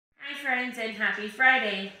friends, and happy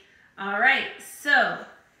Friday. All right, so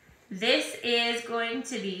this is going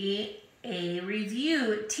to be a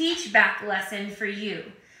review teach back lesson for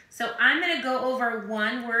you. So I'm going to go over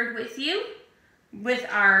one word with you with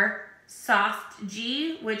our soft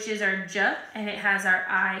G, which is our J, and it has our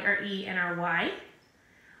I, our E, and our Y.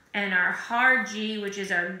 And our hard G, which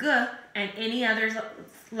is our G, and any other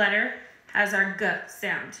letter has our G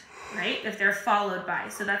sound, right? If they're followed by.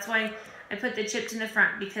 So that's why I put the chipped in the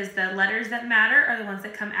front, because the letters that matter are the ones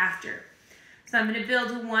that come after. So I'm going to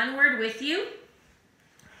build one word with you,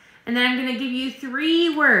 and then I'm going to give you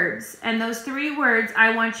 3 words. And those 3 words,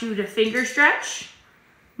 I want you to finger stretch,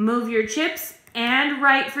 move your chips, and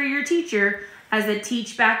write for your teacher as a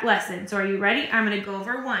teach back lesson. So are you ready? I'm going to go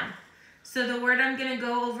over one. So the word I'm going to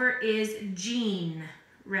go over is jean.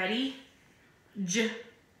 Ready? J-E-N.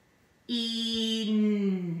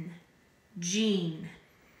 Jean.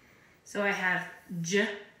 So I have J-E-N.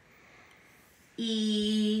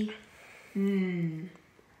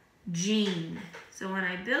 Jean. So when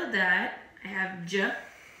I build that, I have J,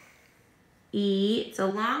 E. It's a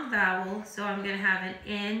long vowel, so I'm going to have an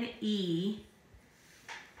N-E.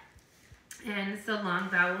 And it's a long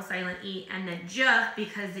vowel, silent E, and the J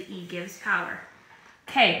because the E gives power.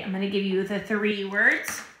 Okay, I'm going to give you the 3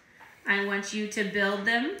 words. I want you to build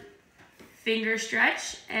them, finger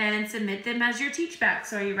stretch, and submit them as your teach back.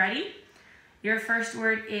 So are you ready? Your first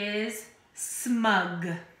word is smug.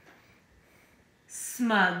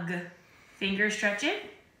 Smug. Finger stretch it,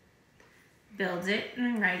 build it,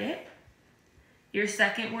 and write it. Your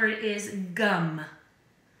second word is gum.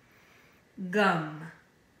 Gum.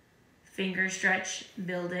 Finger stretch,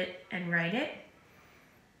 build it, and write it.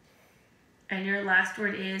 And your last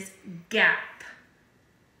word is gap.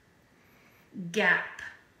 Gap.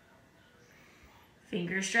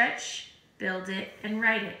 Finger stretch, build it, and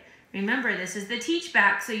write it. Remember, this is the teach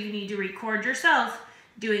back, so you need to record yourself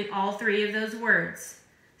doing all 3 of those words.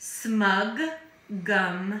 Smug,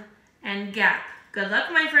 gum, and gap. Good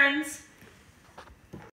luck, my friends.